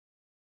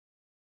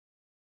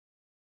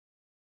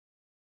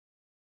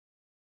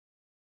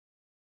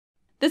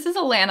This is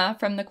Alana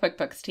from the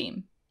QuickBooks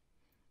team.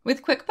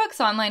 With QuickBooks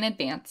Online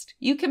Advanced,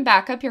 you can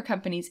back up your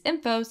company's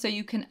info so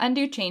you can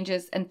undo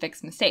changes and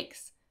fix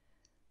mistakes.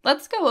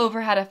 Let's go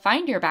over how to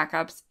find your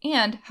backups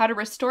and how to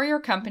restore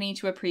your company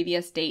to a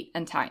previous date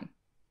and time.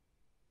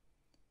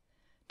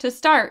 To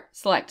start,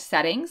 select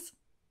Settings,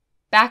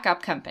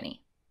 Backup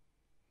Company.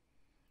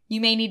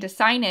 You may need to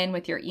sign in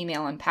with your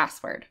email and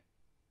password.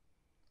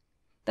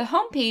 The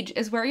home page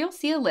is where you'll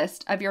see a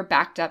list of your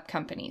backed up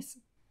companies.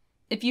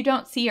 If you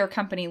don't see your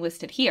company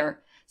listed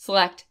here,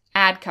 select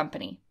Add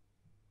Company.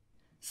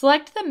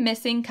 Select the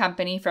missing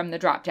company from the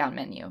drop-down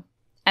menu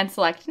and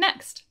select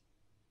Next.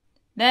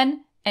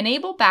 Then,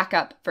 enable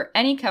backup for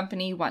any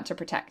company you want to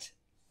protect.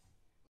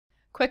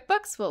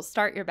 QuickBooks will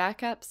start your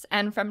backups,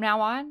 and from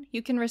now on,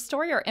 you can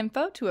restore your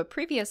info to a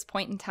previous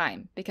point in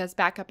time because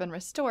Backup and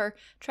Restore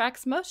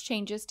tracks most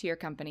changes to your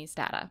company's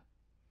data.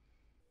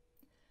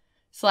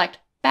 Select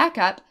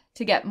Backup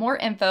to get more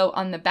info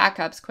on the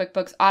backups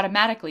QuickBooks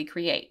automatically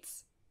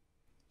creates.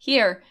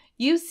 Here,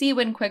 you see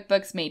when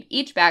QuickBooks made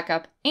each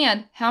backup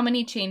and how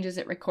many changes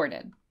it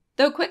recorded.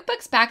 Though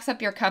QuickBooks backs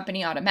up your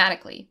company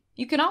automatically,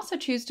 you can also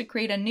choose to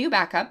create a new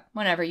backup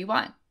whenever you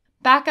want.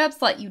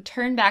 Backups let you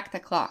turn back the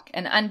clock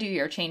and undo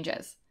your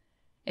changes.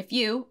 If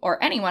you,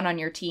 or anyone on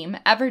your team,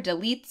 ever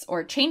deletes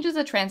or changes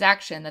a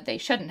transaction that they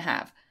shouldn't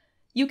have,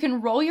 you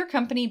can roll your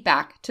company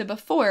back to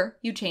before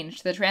you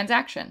changed the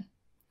transaction.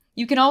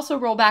 You can also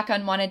roll back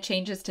unwanted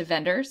changes to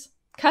vendors,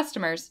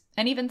 customers,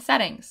 and even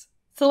settings.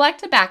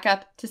 Select a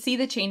backup to see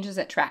the changes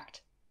it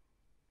tracked.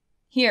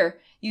 Here,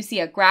 you see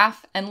a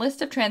graph and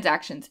list of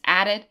transactions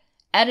added,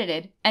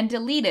 edited, and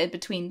deleted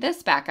between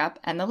this backup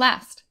and the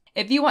last.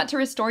 If you want to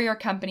restore your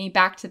company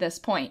back to this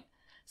point,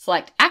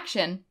 select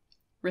Action,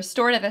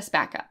 Restore to this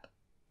backup.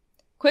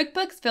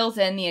 QuickBooks fills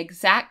in the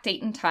exact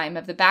date and time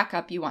of the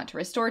backup you want to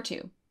restore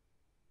to.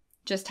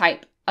 Just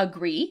type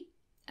Agree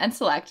and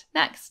select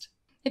Next.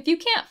 If you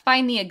can't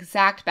find the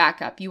exact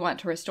backup you want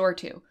to restore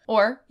to,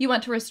 or you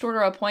want to restore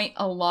to a point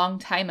a long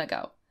time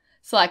ago,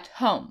 select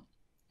Home,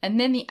 and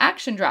then the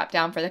Action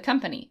drop-down for the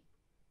company.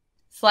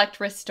 Select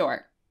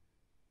Restore.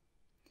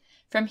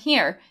 From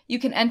here, you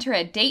can enter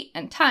a date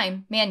and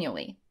time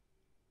manually.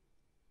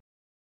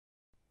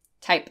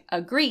 Type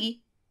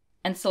Agree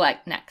and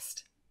select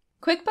Next.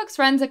 QuickBooks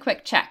runs a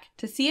quick check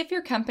to see if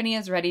your company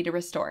is ready to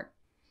restore.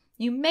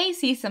 You may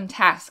see some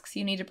tasks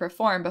you need to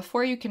perform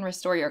before you can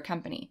restore your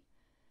company.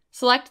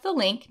 Select the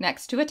link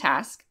next to a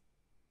task,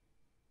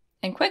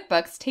 and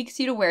QuickBooks takes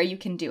you to where you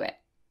can do it.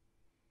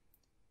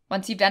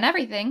 Once you've done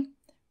everything,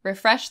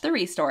 refresh the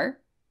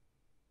restore.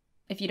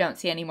 If you don't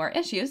see any more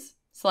issues,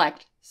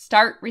 select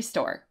Start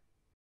Restore.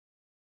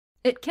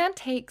 It can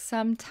take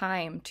some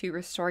time to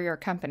restore your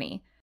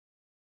company.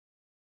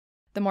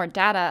 The more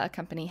data a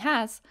company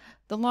has,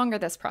 the longer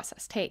this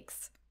process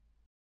takes.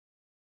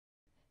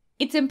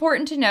 It's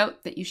important to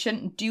note that you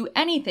shouldn't do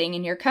anything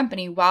in your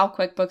company while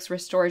QuickBooks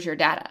restores your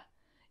data.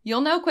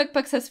 You'll know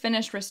QuickBooks has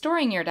finished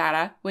restoring your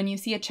data when you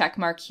see a check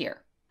mark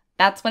here.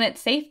 That's when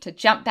it's safe to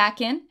jump back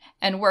in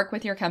and work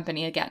with your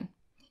company again.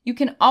 You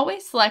can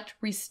always select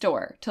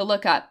Restore to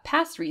look up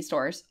past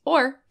restores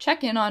or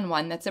check in on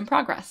one that's in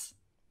progress.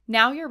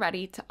 Now you're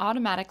ready to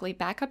automatically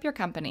back up your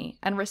company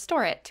and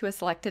restore it to a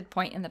selected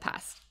point in the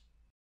past.